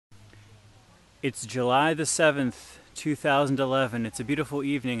It's July the 7th, 2011. It's a beautiful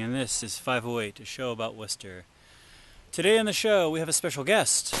evening, and this is 508, a show about Worcester. Today on the show, we have a special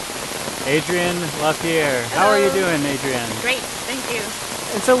guest, Adrienne LaPierre. How are you doing, Adrienne? Great, thank you.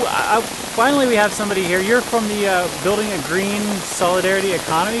 And so, finally we have somebody here. You're from the Building a Green Solidarity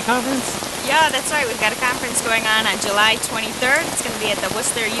Economy Conference? Yeah, that's right. We've got a conference going on July 23rd. It's going to be at the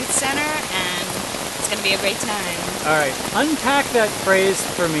Worcester Youth Center, and it's going to be a great time. All right, unpack that phrase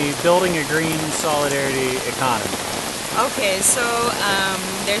for me, building a green solidarity economy. Okay, so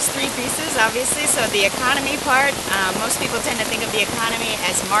there's three pieces, obviously. So the economy part, most people tend to think of the economy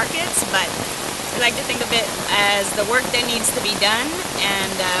as markets, but we like to think of it as the work that needs to be done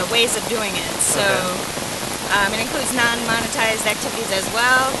and ways of doing it. So it includes non-monetized activities as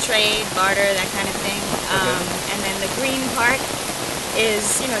well, trade, barter, that kind of thing. And then the green part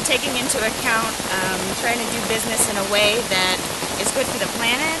is, taking into account trying to do business in a way that is good for the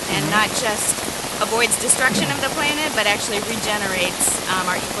planet and not just avoids destruction of the planet, but actually regenerates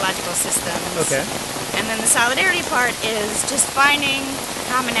our ecological systems. Okay. And then the solidarity part is just finding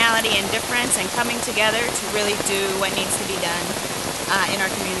commonality and difference and coming together to really do what needs to be done in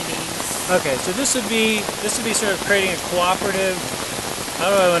our communities. Okay, so this would be sort of creating a cooperative, how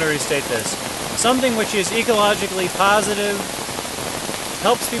do I want to restate this? Something which is ecologically positive,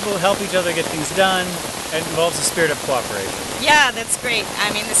 helps people help each other get things done, and involves a spirit of cooperation. Yeah, that's great.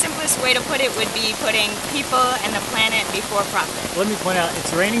 I mean, the simplest way to put it would be putting people and the planet before profit. Let me point out,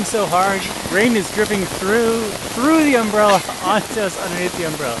 it's raining so hard, rain is dripping through the umbrella onto us underneath the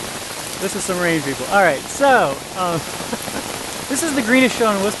umbrella. This is some rain, people. All right, so this is the greenest show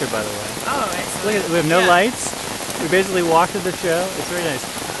in Worcester, by the way. Oh, excellent. Look at, we have no lights. We basically walk to the show. It's very nice.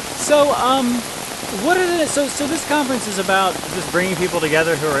 So, what are so this conference is about just bringing people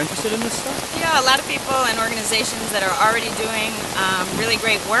together who are interested in this stuff? Yeah, a lot of people and organizations that are already doing really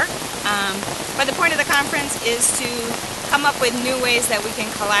great work. But the point of the conference is to come up with new ways that we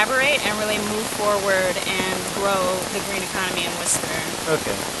can collaborate and really move forward and grow the green economy in Worcester.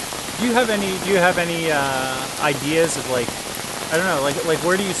 Okay. Do you have any ideas of I don't know,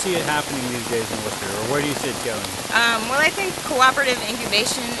 where do you see it happening these days in Worcester, or where do you see it going? Well, I think cooperative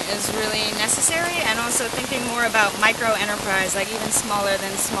incubation is really necessary, and also thinking more about micro-enterprise, like even smaller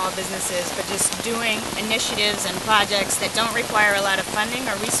than small businesses, but just doing initiatives and projects that don't require a lot of funding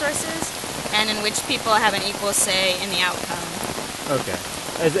or resources, and in which people have an equal say in the outcome. Okay.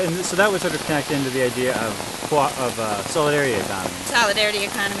 And so that would sort of connect into the idea of solidarity economy. Solidarity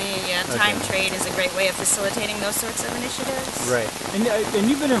economy, yeah. Time trade is a great way of facilitating those sorts of initiatives. Right. And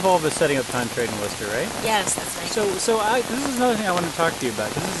you've been involved with setting up time trade in Worcester, right? Yes, that's right. So this is another thing I want to talk to you about,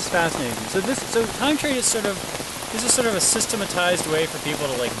 because this is fascinating. So time trade is sort of a systematized way for people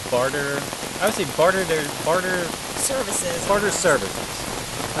to barter. I would say barter services. Barter services.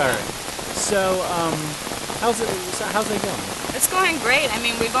 All right. So how's it going? It's going great. I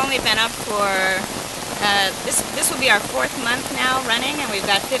mean, we've only been up for this will be our fourth month now running, and we've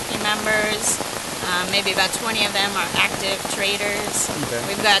got 50 members. Maybe about 20 of them are active traders. Okay.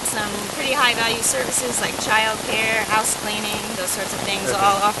 We've got some pretty high-value services like childcare, house cleaning, those sorts of things,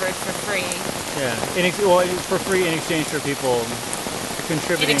 all offered for free. Yeah, for free in exchange for people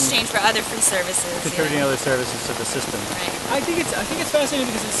contributing. In exchange for other free services. Contributing other services to the system. Right. I think it's fascinating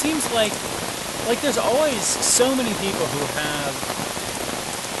because it seems like there's always so many people who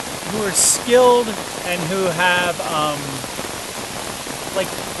are skilled and who have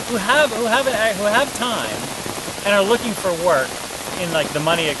who have time and are looking for work in the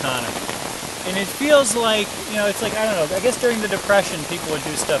money economy. And it feels like, it's like, I don't know, I guess during the Depression people would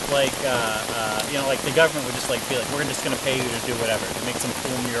do stuff like the government would just be like, we're just going to pay you to do whatever, to make some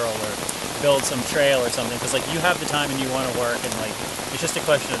cool mural or build some trail or something, because you have the time and you want to work, and it's just a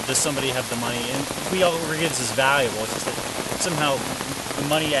question of, does somebody have the money? And we all regard this as valuable. It's just that somehow the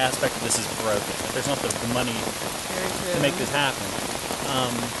money aspect of this is broken. If there's not the money to make this happen.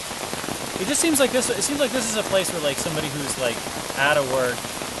 It just seems like this. It seems like this is a place where somebody who's out of work,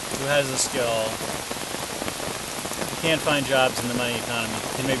 who has a skill, can't find jobs in the money economy,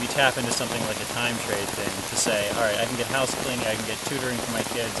 can maybe tap into something like a time trade thing to say, all right, I can get house cleaning, I can get tutoring for my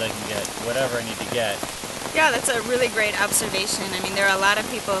kids, I can get whatever I need to get. Yeah, that's a really great observation. I mean, there are a lot of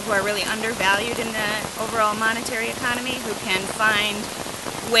people who are really undervalued in the overall monetary economy who can find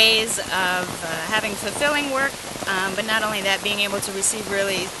ways of having fulfilling work, but not only that, being able to receive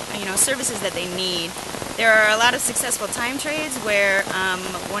really, services that they need. There are a lot of successful time trades where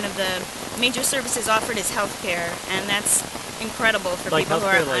one of the major services offered is healthcare, and that's incredible for people who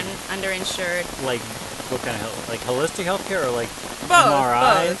are underinsured. What kind of health? Holistic healthcare or both,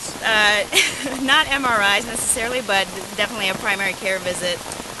 MRIs? Both. Not MRIs necessarily, but definitely a primary care visit.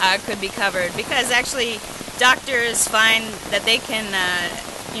 could be covered, because actually doctors find that they can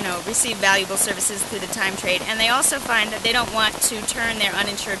receive valuable services through the time trade, and they also find that they don't want to turn their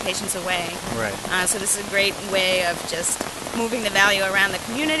uninsured patients away. Right. So this is a great way of just moving the value around the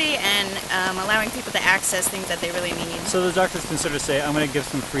community and allowing people to access things that they really need. So the doctors can sort of say, I'm going to give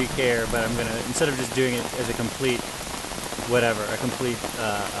some free care, but I'm going to, instead of just doing it as a complete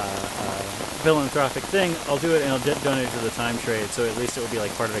philanthropic thing, I'll do it and I'll donate it to the time trade, so at least it will be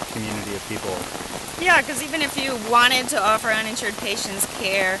like part of a community of people. Yeah, because even if you wanted to offer uninsured patients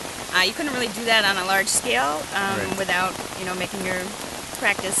care, you couldn't really do that on a large scale Right. without, making your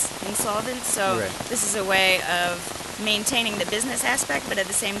practice insolvent. So Right. this is a way of maintaining the business aspect, but at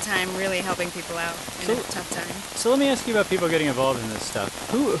the same time really helping people out in a tough time. So let me ask you about people getting involved in this stuff.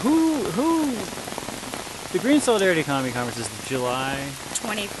 Who? The Green Solidarity Economy Conference is July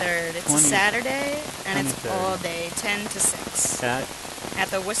 23rd. It's a Saturday, and it's 23rd. all day, 10 to 6. At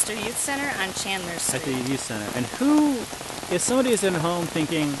the Worcester Youth Center on Chandler Street. At the youth center. And who, if somebody is at home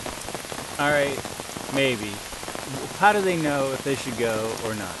thinking, all right, maybe, how do they know if they should go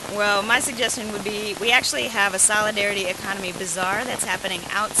or not? Well, my suggestion would be, we actually have a Solidarity Economy Bazaar that's happening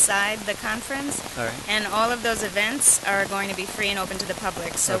outside the conference. All right. And all of those events are going to be free and open to the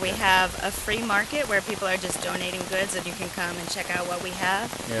public. So we Okay. have a free market where people are just donating goods and you can come and check out what we have.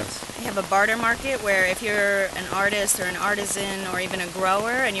 Yes. We have a barter market where if you're an artist or an artisan or even a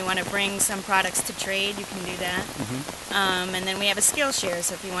grower and you want to bring some products to trade, you can do that. And then we have a skill share,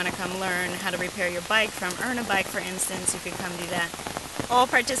 so if you want to come learn how to repair your bike from Earn a Bike, for instance, you can come do that. All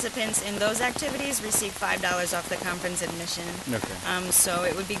participants in those activities receive $5 off the conference admission. Okay. So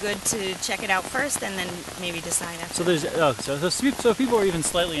it would be good to check it out first and then maybe decide after. So there's so if people are even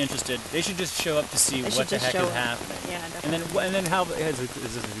slightly interested, they should just show up to see what the heck is happening. Yeah, definitely. And then how is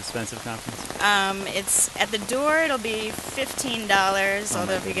this an expensive conference? It's at the door. It'll be $15.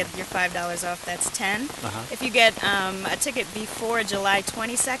 Although if you get your $5 off, that's $10. If you get a ticket before July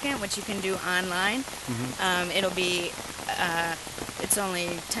 22nd, which you can do online, it'll be it's only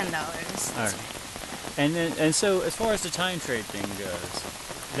 $10. All right. And so as far as the time trade thing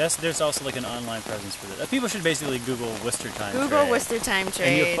goes, there's also like an online presence for this. People should basically Google Worcester time trade. Google Worcester time trade.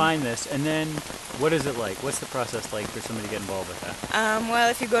 And you'll find this. And then what is it like? What's the process like for somebody to get involved with that? Well,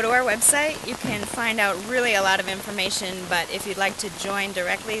 if you go to our website, you can find out really a lot of information. But if you'd like to join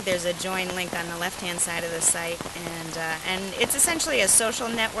directly, there's a join link on the left-hand side of the site. And it's essentially a social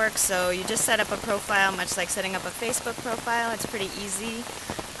network. So you just set up a profile, much like setting up a Facebook profile. It's pretty easy.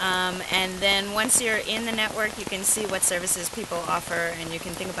 And then once you're in the network, you can see what services people offer, and you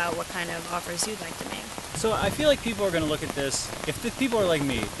can think about what kind of offers you'd like to make. So I feel like people are going to look at this, if the people are like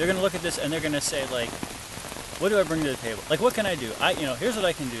me, they're going to look at this and they're going to say, like, what do I bring to the table? Like, what can I do? Here's what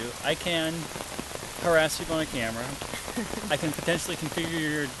I can do. I can harass people on a camera. I can potentially configure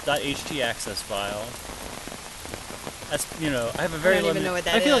your .ht access file. That's, I have a very I don't even know what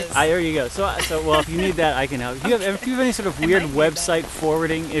that I feel is. like, there you go. So well, if you need that, I can help. If you have any sort of weird website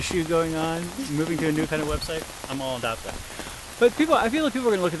forwarding issue going on, moving to a new kind of website, I'm all about that. But I feel like people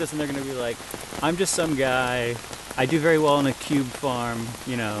are going to look at this and they're going to be like, I'm just some guy. I do very well in a cube farm.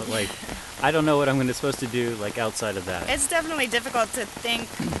 Like, I don't know what I'm supposed to do, like, outside of that. It's definitely difficult to think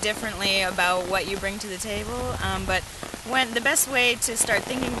differently about what you bring to the table, but the best way to start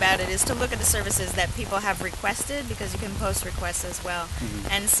thinking about it is to look at the services that people have requested, because you can post requests as well,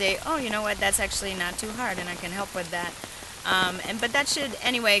 and say, oh, you know what, that's actually not too hard and I can help with that. But that should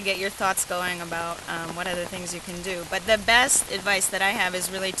anyway get your thoughts going about what other things you can do. But the best advice that I have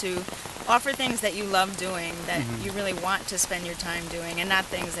is really to offer things that you love doing, that you really want to spend your time doing, and not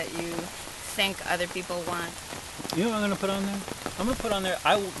things that you think other people want. You know what I'm going to put on there? I'm going to put on there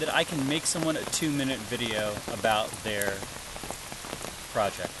that I can make someone a 2-minute video about their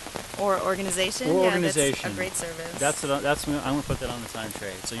project. Or organization. Or yeah, organization. That's a great service. That's I'm going to put that on the time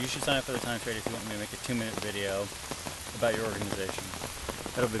trade. So you should sign up for the time trade if you want me to make a 2-minute video about your organization.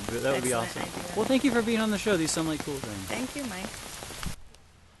 That would be awesome. Idea. Well, thank you for being on the show. These sound like cool things. Thank you, Mike.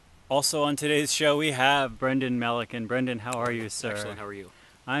 Also on today's show, we have Brendan Melican. Brendan, how are you, sir? Excellent. How are you?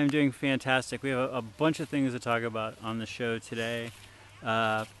 I'm doing fantastic. We have a bunch of things to talk about on the show today.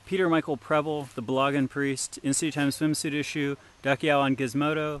 Peter Michael Preble, the blogging priest, In-City Times swimsuit issue, Duck Yao on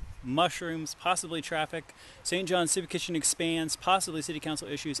Gizmodo, mushrooms, possibly traffic, St. John's Soup Kitchen expands, possibly City Council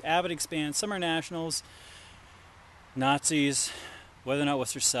issues, Abbott expands, Summer Nationals, Nazis, whether or not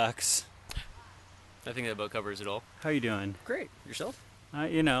Worcester sucks. I think that about covers it all. How you doing? Great. Yourself?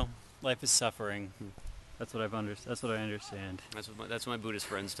 Life is suffering. That's what I understand. That's what my Buddhist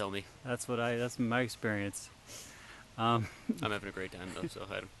friends tell me. That's my experience. I'm having a great time though, so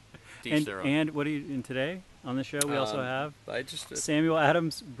I don't. Teach their own. And what do you in today on the show? We also have I just Samuel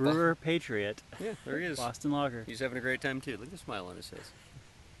Adams, brewer, patriot. yeah, there he is. Boston Lager. He's having a great time too. Look at the smile on his face.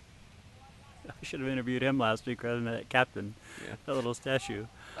 I should have interviewed him last week rather than that captain, Yeah. that little statue.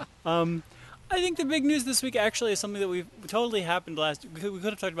 I think the big news this week actually is something that we've totally happened last. We could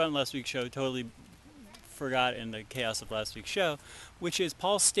have talked about in last week's show. Totally forgot in the chaos of last week's show, which is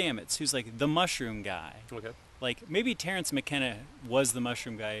Paul Stamets, who's like the mushroom guy. Okay. Like maybe Terrence McKenna was the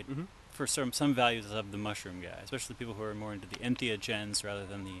mushroom guy for some values of the mushroom guy, especially people who are more into the entheogens rather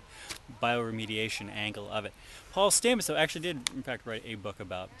than the bioremediation angle of it. Paul Stamets, though, actually did in fact write a book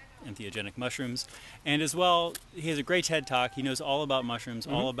about entheogenic mushrooms, and as well he has a great TED talk. He knows all about mushrooms,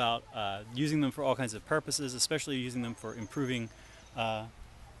 all about using them for all kinds of purposes, especially using them for improving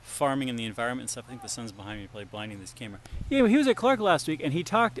farming and the environment and stuff. I think the sun's behind me, probably blinding this camera. Yeah, he was at Clark last week, and he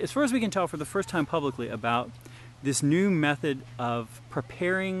talked, as far as we can tell, for the first time publicly about this new method of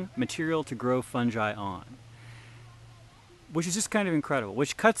preparing material to grow fungi on, which is just kind of incredible,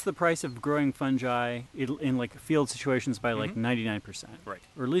 which cuts the price of growing fungi in like field situations by like 99%. Right.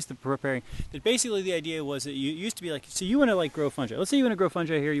 Or at least the preparing. That basically the idea was that you used to be like, so you want to like grow fungi. Let's say you want to grow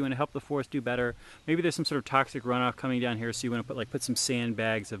fungi here, you want to help the forest do better. Maybe there's some sort of toxic runoff coming down here, so you want to put some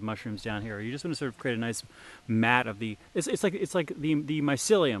sandbags of mushrooms down here. Or you just want to sort of create a nice mat of the, it's like the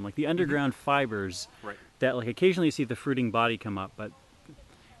mycelium, like the underground fibers Right. that like occasionally you see the fruiting body come up, but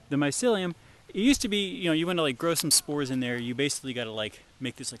the mycelium, it used to be, you want to like grow some spores in there. You basically got to like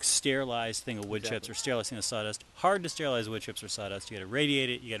make this like sterilized thing of wood chips or sterilized thing of sawdust. Hard to sterilize wood chips or sawdust. You got to radiate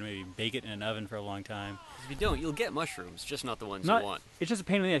it. You got to maybe bake it in an oven for a long time. If you don't, you'll get mushrooms, just not the ones you want. It's just a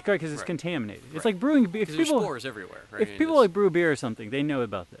pain in the ass, because it's Right. contaminated. It's Right. like brewing beer. If Because there's people, spores everywhere, right? if people like brew beer or something, they know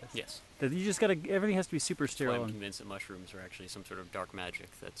about this. Yes. That you just got to, everything has to be super That's why sterile. I'm convinced that mushrooms are actually some sort of dark magic.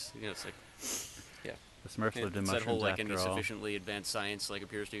 That's, it's like, yeah. The Smurfs lived in It's that whole mushrooms like any after all. sufficiently advanced science like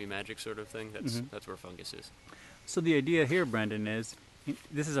appears to be magic sort of thing. That's where fungus is. So the idea here, Brendan, is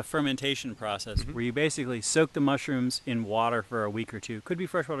this is a fermentation process where you basically soak the mushrooms in water for a week or two. Could be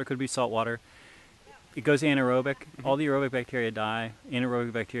fresh water, could be salt water. It goes anaerobic. All the aerobic bacteria die.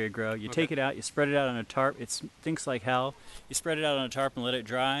 Anaerobic bacteria grow. You take it out. You spread it out on a tarp. It stinks like hell. You spread it out on a tarp and let it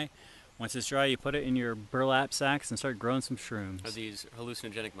dry. Once it's dry, you put it in your burlap sacks and start growing some shrooms. Are these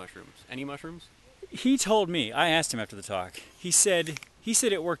hallucinogenic mushrooms? Any mushrooms? He told me, I asked him after the talk, he said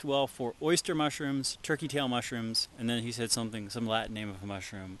it worked well for oyster mushrooms, turkey tail mushrooms, and then he said some Latin name of a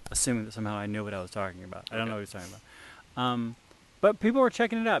mushroom, assuming that somehow I knew what I was talking about. I don't know what he was talking about. But people were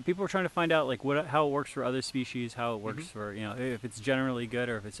checking it out. People were trying to find out like how it works for other species, how it works for, if it's generally good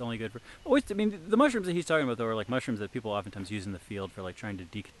or if it's only good for oyster. I mean, the mushrooms that he's talking about, though, are like mushrooms that people oftentimes use in the field for like trying to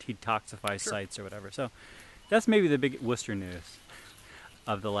detoxify sites or whatever. So that's maybe the big Worcester news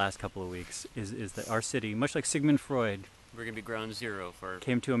of the last couple of weeks is that our city, much like Sigmund Freud, We're going to be ground zero for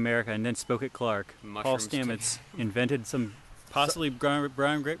came to America and then spoke at Clark. Paul Mushrooms Stamets invented some possibly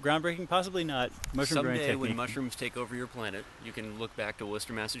groundbreaking, possibly not, mushroom growing someday technique. when mushrooms take over your planet. You can look back to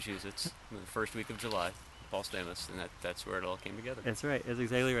Worcester, Massachusetts, in the first week of July. Paul Stamets, and that's where it all came together. That's right. That's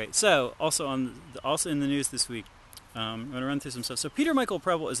exactly right. So, also in the news this week, I'm going to run through some stuff. So, Peter Michael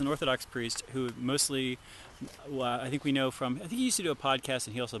Preble is an Orthodox priest who mostly, I think we know from, I think he used to do a podcast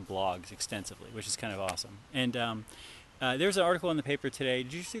and he also blogs extensively, which is kind of awesome. And there's an article in the paper today.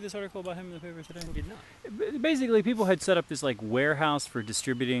 Did you see this article about him in the paper today? I did not. Basically, people had set up this like warehouse for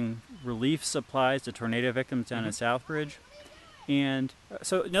distributing relief supplies to tornado victims down in Southbridge. And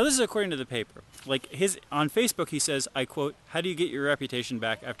so now this is according to the paper. Like on Facebook, he says, I quote, "How do you get your reputation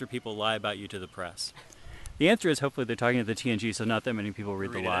back after people lie about you to the press?" The answer is hopefully they're talking to the TNG, so not that many people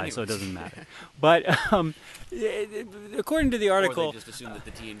read the lie, so it doesn't matter. But according to the article, Or they just assume that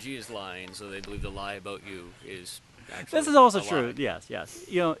the TNG is lying, so they believe the lie about you is actually this is also a true. lie. Yes.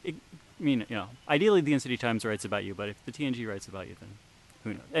 Ideally the NCT Times writes about you, but if the TNG writes about you, then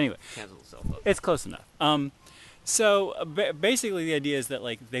who knows? Anyway, Cancel itself up. it's close enough. So basically the idea is that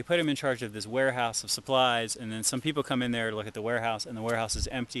like they put him in charge of this warehouse of supplies, and then some people come in there to look at the warehouse, and the warehouse is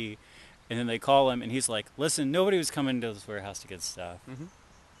empty, and then they call him, and he's like, "Listen, nobody was coming to this warehouse to get stuff."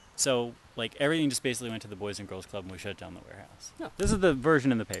 So like everything just basically went to the Boys and Girls Club, and we shut down the warehouse. Yeah. This is the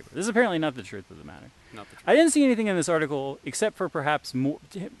version in the paper. This is apparently not the truth of the matter. Not the truth. I didn't see anything in this article except for perhaps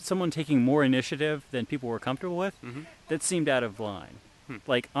someone taking more initiative than people were comfortable with. That seemed out of line.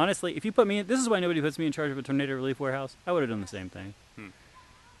 Like, honestly, if you put me in, this is why nobody puts me in charge of a tornado relief warehouse, I would have done the same thing.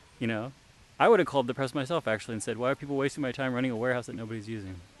 You know? I would have called the press myself, actually, and said, why are people wasting my time running a warehouse that nobody's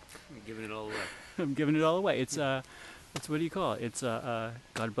using? I'm giving it all away. I'm giving it all away. It's what do you call it? It's,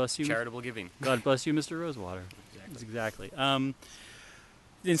 God bless you. Charitable giving. God bless you, Mr. Rosewater. Exactly.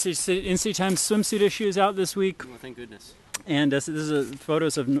 NC Times swimsuit issue is out this week. Well, thank goodness. And this is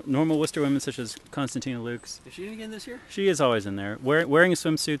photos of normal Worcester women such as Constantina Lukes. Is she in again this year? She is always in there, wearing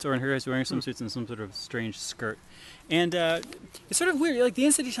swimsuits, or in her case, wearing swimsuits and some sort of strange skirt. And it's sort of weird. Like the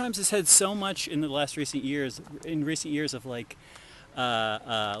In-City Times has had so much in the last recent years of like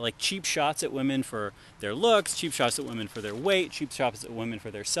cheap shots at women for their looks, cheap shots at women for their weight, cheap shots at women for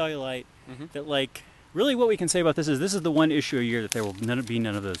their cellulite. That like really what we can say about this is the one issue a year that there will be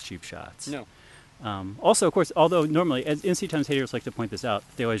none of those cheap shots. No. Also, of course, although normally, as In-City Times haters like to point this out,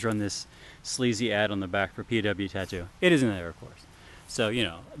 they always run this sleazy ad on the back for PW tattoo. It isn't there, of course. So, you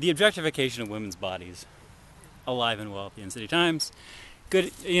know, the objectification of women's bodies, alive and well at the In-City Times.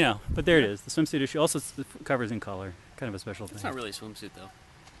 Good, you know, but there it is. The swimsuit issue also covers in color. Kind of a special thing. It's not really a swimsuit, though.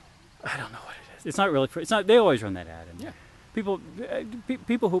 I don't know what it is. It's not really, it's not, they always run that ad. And Yeah. People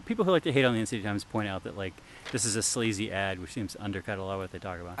who like to hate on the In-City Times point out that like this is a sleazy ad which seems to undercut a lot of what they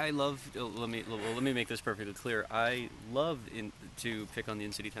talk about. I love. Let me make this perfectly clear. I love to pick on the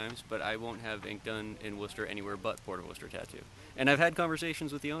In-City Times, but I won't have ink done in Worcester anywhere but Port of Worcester Tattoo. And I've had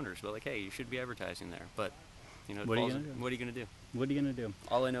conversations with the owners about like, hey, you should be advertising there. But you know, What are you gonna do? What are you gonna do? What are you gonna do?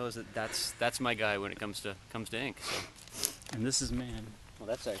 All I know is that that's my guy when it comes to ink. So. And this is man. Well,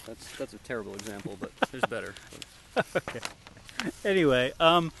 that's a terrible example, but there's better. Okay. Anyway,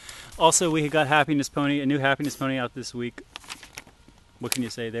 also we got a new Happiness Pony out this week. What can you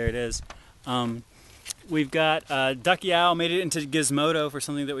say? There it is. We've got Duck Yao made it into Gizmodo for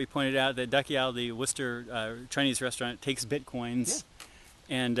something that we pointed out, that Duck Yao, the Worcester Chinese restaurant, takes Bitcoins.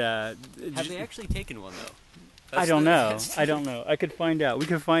 Yeah. And have they actually taken one though? I don't know. I don't know. I could find out. We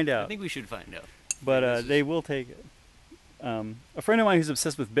could find out. I think we should find out. But they will take it. A friend of mine who's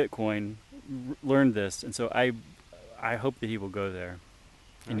obsessed with Bitcoin learned this, and so I hope that he will go there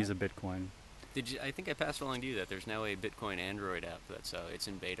and use a Bitcoin. I think I passed along to you that there's now a Bitcoin Android app that's it's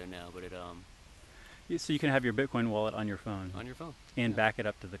in beta now, but so you can have your Bitcoin wallet on your phone. On your phone. And back it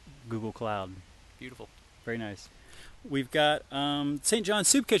up to the Google Cloud. Beautiful. Very nice. We've got St. John's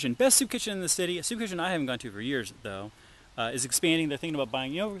Soup Kitchen, best soup kitchen in the city. A soup kitchen I haven't gone to for years though. Is expanding. They're thinking about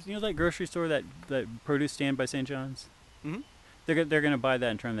buying. You know that grocery store, that produce stand by St. John's. Mm-hmm. They're going to buy that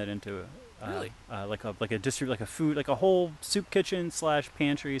and turn that into really like a food, like a whole soup kitchen /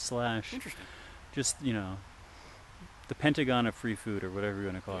 pantry / interesting. Just, you know, the Pentagon of free food or whatever you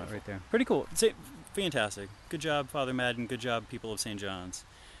want to call it right there. Pretty cool. Fantastic. Good job, Father Madden. Good job, people of St. John's.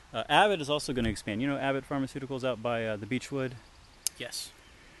 Abbott is also going to expand. You know Abbott Pharmaceuticals out by the Beechwood? Yes.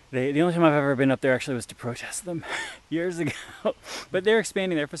 The only time I've ever been up there actually was to protest them years ago. But they're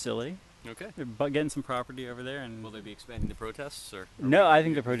expanding their facility. Okay. They're getting some property over there. And will they be expanding the protests? Or no, I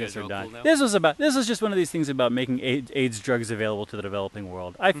think the protests are done. Cool, this was just one of these things about making AIDS drugs available to the developing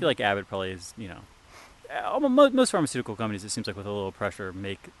world. I feel like Abbott probably is, you know, most pharmaceutical companies, it seems like with a little pressure,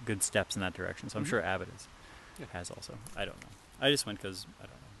 make good steps in that direction. So I'm sure Abbott has also. I don't know. I just went because I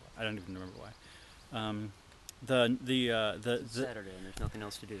don't know. I don't even remember why. It's Saturday and there's nothing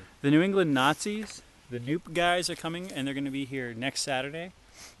else to do. The New England Nazis, the Noop guys are coming, and they're going to be here next Saturday.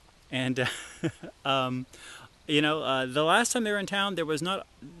 And you know, the last time they were in town,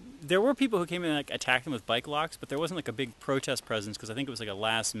 there were people who came in and like attacked them with bike locks, but there wasn't like a big protest presence because I think it was like a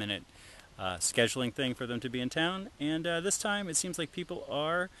last minute scheduling thing for them to be in town. And this time, it seems like people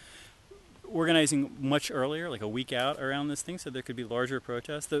are organizing much earlier, like a week out around this thing, so there could be larger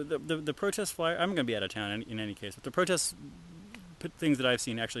protests. The protest flyer, I'm going to be out of town in any case, but the protest things that I've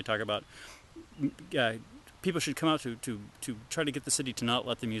seen actually talk about people should come out to try to get the city to not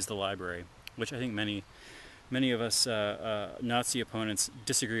let them use the library, which I think many of us Nazi opponents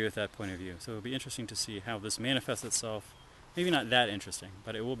disagree with that point of view. So it'll be interesting to see how this manifests itself. Maybe not that interesting,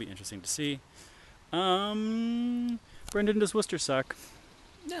 but it will be interesting to see. Brendan, does Worcester suck?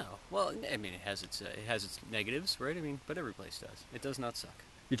 No. Well, I mean, it has its negatives, right? I mean, but every place does. It does not suck.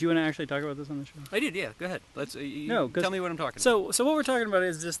 Did you want to actually talk about this on the show? I did, yeah. Go ahead. Let's. No, tell me what I'm talking about. So what we're talking about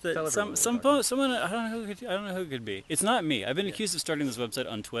is just that someone I don't know who it could be. It's not me. I've been accused of starting this website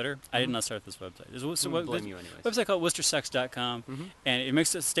on Twitter. I did not start this website. There's blame you anyways. Website called WorcesterSucks.com, and it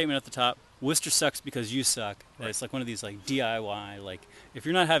makes a statement at the top: Worcester sucks because you suck. Right. It's like one of these like DIY, like if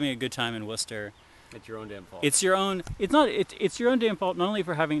you're not having a good time in Worcester, it's your own damn fault. It's your own. It's not. It's your own damn fault. Not only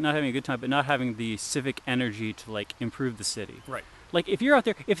for not having a good time, but not having the civic energy to like improve the city. Right. Like if you're out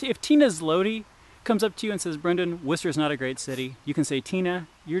there, if Tina Zloty comes up to you and says, "Brendan, Worcester's not a great city," you can say, "Tina,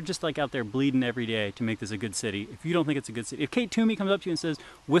 you're just like out there bleeding every day to make this a good city." If you don't think it's a good city, if Kate Toomey comes up to you and says,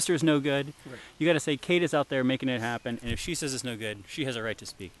 "Worcester's no good," you got to say, "Kate is out there making it happen," and if she says it's no good, she has a right to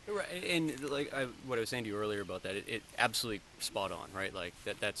speak. Right. And like what I was saying to you earlier about that, it absolutely spot on, right? Like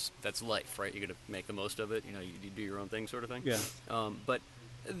that's life, right? You got to make the most of it. You know, you do your own thing, sort of thing. Yeah. But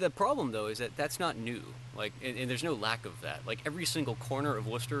The problem, though, is that that's not new. Like, and there's no lack of that. Like, every single corner of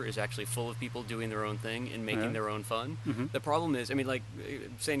Worcester is actually full of people doing their own thing and making their own fun. Mm-hmm. The problem is, I mean, like,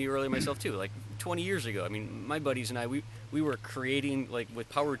 saying to you earlier myself, too, like, 20 years ago, I mean, my buddies and I, we were creating, like, with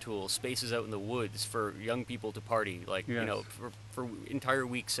power tools, spaces out in the woods for young people to party, like, Yes. you know, for entire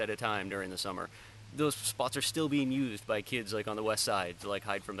weeks at a time during the summer. Those spots are still being used by kids, like, on the west side to, like,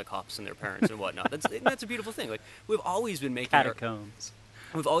 hide from the cops and their parents and whatnot. That's a beautiful thing. Like, we've always been making Catacombs.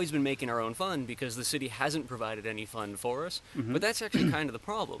 We've always been making our own fun because the city hasn't provided any fun for us. Mm-hmm. But that's actually kind of the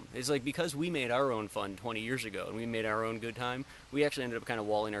problem. It's like because we made our own fun 20 years ago and we made our own good time, we actually ended up kind of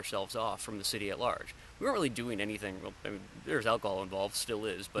walling ourselves off from the city at large. We weren't really doing anything. Well, I mean, there's alcohol involved, still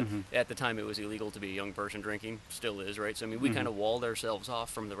is, but at the time it was illegal to be a young person drinking, still is, right? So I mean, we kind of walled ourselves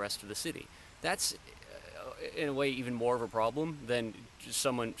off from the rest of the city. That's in a way even more of a problem than just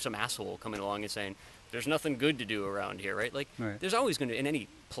some asshole coming along and saying, there's nothing good to do around here, right? Like, there's always going to, in any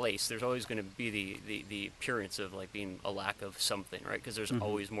place, there's always going to be the appearance of, like, being a lack of something, right? Because there's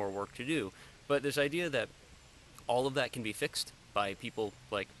always more work to do. But this idea that all of that can be fixed by people,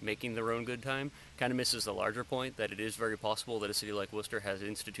 like, making their own good time kind of misses the larger point that it is very possible that a city like Worcester has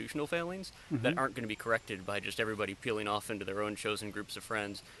institutional failings that aren't going to be corrected by just everybody peeling off into their own chosen groups of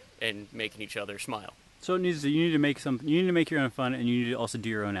friends and making each other smile. So you need to make something. You need to make your own fun, and you need to also do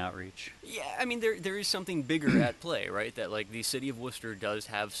your own outreach. Yeah, I mean there is something bigger at play, right? That like the city of Worcester does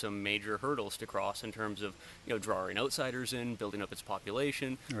have some major hurdles to cross in terms of drawing outsiders in, building up its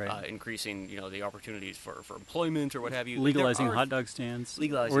population, increasing the opportunities for employment or what have you. Legalizing hot dog stands, or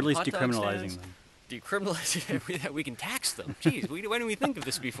at least decriminalizing them. Decriminalizing it, we can tax them. Jeez, why didn't we think of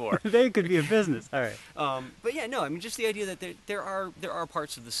this before? They could be a business. All right. But yeah, no, I mean just the idea that there are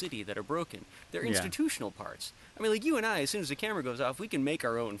parts of the city that are broken. They're institutional parts. I mean, like you and I, as soon as the camera goes off, we can make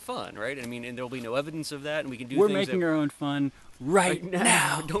our own fun, right? I mean, and there'll be no evidence of that, and we can do. We're making our own fun right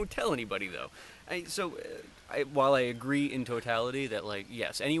now. Don't tell anybody though. While I agree in totality that, like,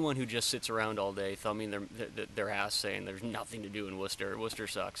 yes, anyone who just sits around all day thumbing their ass saying there's nothing to do in Worcester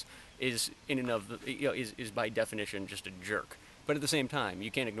sucks, is in and of is by definition just a jerk. But at the same time,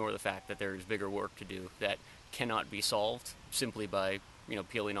 you can't ignore the fact that there is bigger work to do that cannot be solved simply by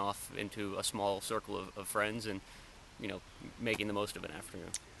peeling off into a small circle of friends and making the most of an afternoon.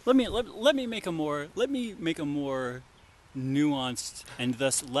 Let me make a more nuanced and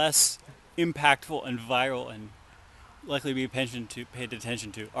thus less impactful and viral and likely be paid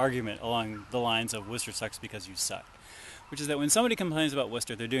attention to argument along the lines of Worcester sucks because you suck, which is that when somebody complains about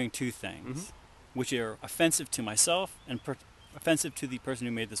Worcester, they're doing two things, which are offensive to myself and offensive to the person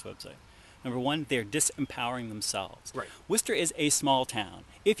who made this website. Number one, they're disempowering themselves. Right. Worcester is a small town.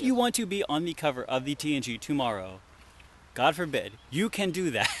 If you want to be on the cover of the TNG tomorrow, God forbid, you can do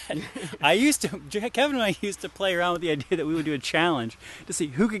that. Kevin and I used to play around with the idea that we would do a challenge to see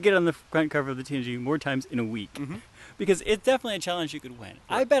who could get on the front cover of the TNG more times in a week. Because it's definitely a challenge you could win.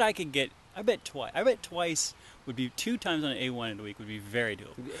 Right. I bet twice would be 2 times on an A1 in a week would be very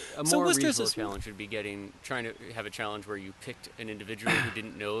doable. A more reasonable challenge would be trying to have a challenge where you picked an individual who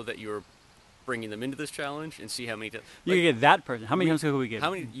didn't know that you were bringing them into this challenge and see how many times. You can get that person. How many times could we get? How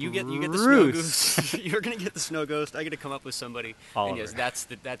many? You get the snow ghost. You're gonna get the snow ghost. I get to come up with somebody. Oliver. And yes,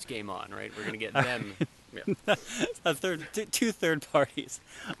 that's game on, right? We're gonna get them. Two third parties.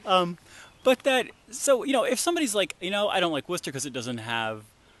 But if somebody's like, I don't like Worcester because it doesn't have.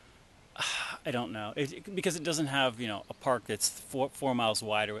 I don't know. Because it doesn't have, a park that's 4 miles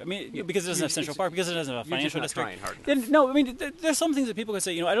wide. Because it doesn't have Central Park, because it doesn't have a financial district. There's some things that people can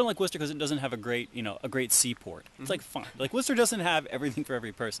say, I don't like Worcester because it doesn't have a great seaport. It's like, fine. Like, Worcester doesn't have everything for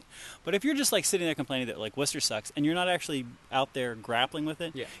every person. But if you're just, like, sitting there complaining that, like, Worcester sucks, and you're not actually out there grappling with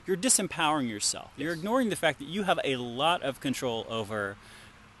it, you're disempowering yourself. Yes. You're ignoring the fact that you have a lot of control over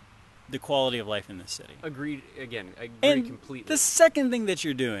the quality of life in this city. Agreed. Again, I agree completely. The second thing that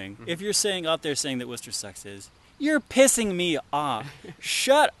you're doing, if you're out there saying that Worcester sucks, is you're pissing me off.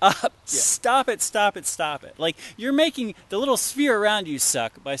 Shut up. Yeah. Stop it. Like, you're making the little sphere around you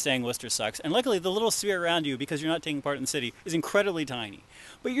suck by saying Worcester sucks. And luckily, the little sphere around you, because you're not taking part in the city, is incredibly tiny.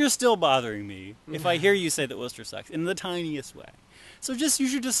 But you're still bothering me if I hear you say that Worcester sucks in the tiniest way. So you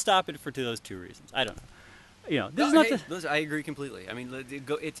should just stop it for those 2 reasons. I don't know. I agree completely. I mean,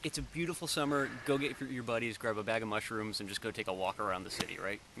 it's a beautiful summer. Go get your buddies, grab a bag of mushrooms, and just go take a walk around the city,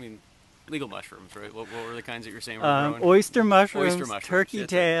 right? I mean, legal mushrooms, right? What were the kinds that you're saying were growing? Oyster mushrooms, turkey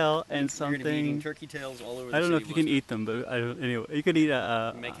tail, and something. You're going to be eating turkey tails all over the city. I don't know if you can eat them, but anyway, you could eat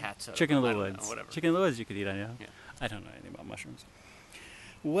make hats out chicken of in the woods. Whatever. Chicken in the woods you could eat on, yeah. I don't know anything about mushrooms.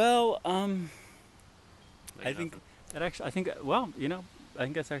 Well, I think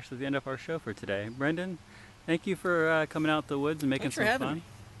that's actually the end of our show for today. Brendan, Thank you for coming out the woods and making Thanks for some having fun. me.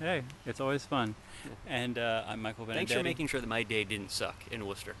 Hey, it's always fun. And I'm Michael Benedetti. Thanks for making sure that my day didn't suck in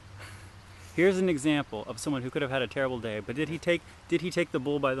Worcester. Here's an example of someone who could have had a terrible day, but did he take the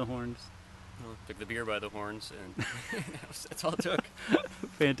bull by the horns? Well, took the beer by the horns, and that's all it took.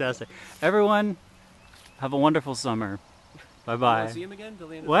 Fantastic. Everyone, have a wonderful summer. Bye-bye. We'll see him again till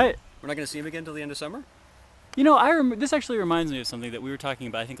the end. What? We're not going to see him again till the end of summer. You know, this actually reminds me of something that we were talking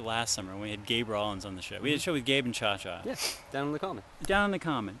about, I think, last summer when we had Gabe Rollins on the show. We had a show with Gabe and Cha-Cha. Yeah, down in the common. Down in the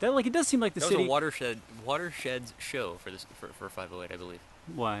common. That, like, it does seem like the That city... was a watershed's show for 508, I believe.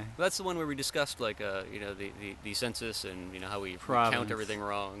 Why? Well, that's the one where we discussed, like, you know, the census and, you know, how we Province. count everything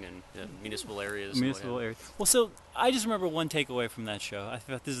wrong and municipal areas. Municipal areas. Well, so I just remember one takeaway from that show. I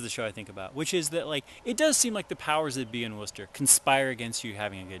thought this is the show I think about, which is that, like, it does seem like the powers that be in Worcester conspire against you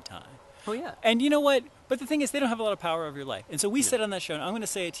having a good time. Oh, yeah. And you know what? But the thing is, they don't have a lot of power over your life. And so we said on that show, and I'm going to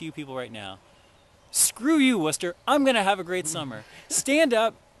say it to you people right now, screw you, Worcester. I'm going to have a great summer. Stand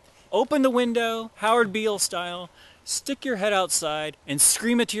up, open the window, Howard Beale style, stick your head outside, and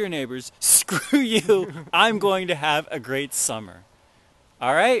scream it to your neighbors, screw you, I'm going to have a great summer.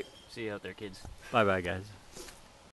 All right? See you out there, kids. Bye-bye, guys.